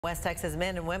West Texas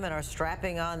men and women are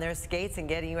strapping on their skates and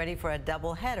getting ready for a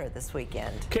doubleheader this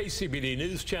weekend. KCBD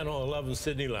News Channel 11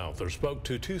 Sydney Lowther spoke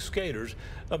to two skaters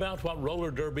about what roller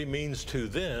derby means to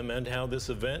them and how this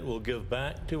event will give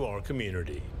back to our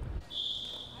community.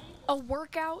 A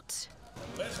workout,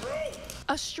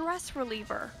 a stress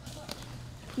reliever.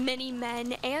 Many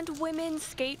men and women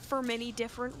skate for many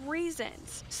different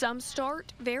reasons. Some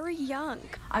start very young.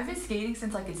 I've been skating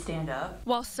since I could stand up.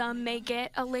 While some may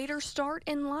get a later start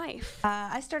in life.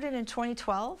 I started in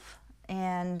 2012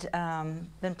 and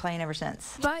been playing ever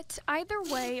since. But either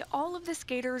way, all of the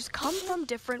skaters come from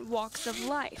different walks of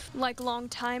life, like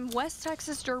longtime West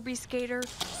Texas Derby skater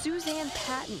Suzanne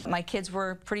Patton. My kids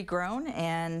were pretty grown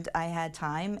and I had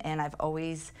time, and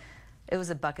it was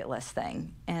a bucket list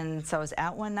thing. And so I was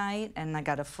out one night and I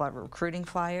got a recruiting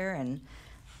flyer, and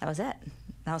that was it.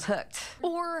 I was hooked.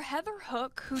 Or Heather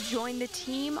Hook, who joined the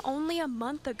team only a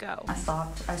month ago. I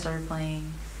started playing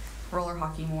roller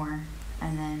hockey more,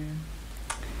 and then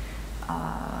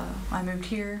I moved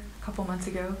here a couple months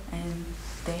ago and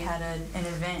they had an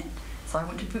event. So I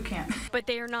went to boot camp. But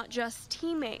they are not just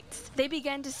teammates. They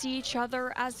began to see each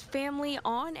other as family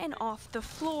on and off the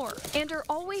floor, and are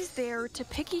always there to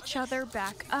pick each other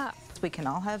back up. We can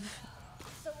all have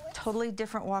totally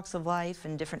different walks of life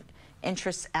and different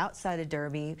interests outside of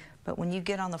derby, but when you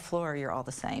get on the floor, you're all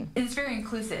the same. It's very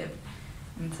inclusive,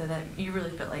 and so that you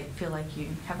really feel like you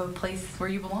have a place where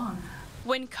you belong.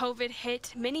 When COVID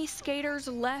hit, many skaters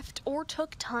left or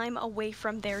took time away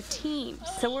from their teams.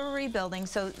 So we're rebuilding.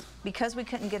 So because we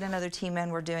couldn't get another team in,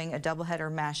 we're doing a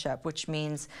doubleheader mashup, which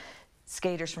means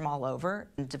skaters from all over,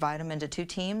 and divide them into two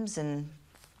teams and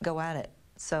go at it.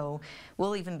 So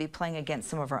we'll even be playing against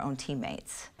some of our own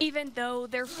teammates. Even though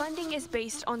their funding is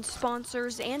based on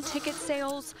sponsors and ticket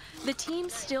sales, the team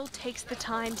still takes the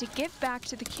time to give back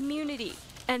to the community.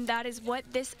 And that is what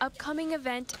this upcoming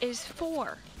event is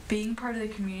for. Being part of the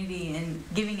community and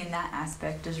giving in that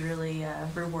aspect is really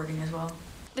rewarding as well.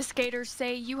 The skaters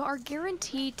say you are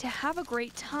guaranteed to have a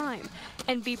great time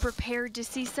and be prepared to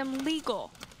see some legal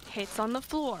hits on the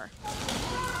floor.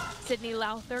 Sydney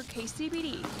Lowther,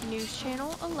 KCBD News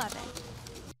Channel 11.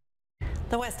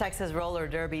 The West Texas Roller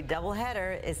Derby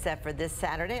doubleheader is set for this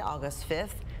Saturday, August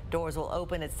 5th. Doors will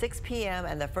open at 6 p.m.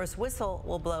 and the first whistle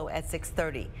will blow at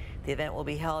 6:30. The event will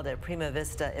be held at Prima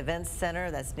Vista Events Center,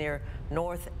 that's near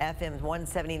North FM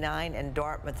 179 and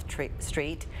Dartmouth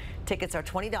Street. Tickets are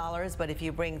 $20, but if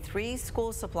you bring 3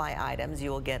 school supply items, you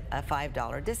will get a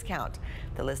 $5 discount.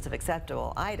 The list of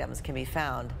acceptable items can be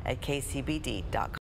found at kcbd.com.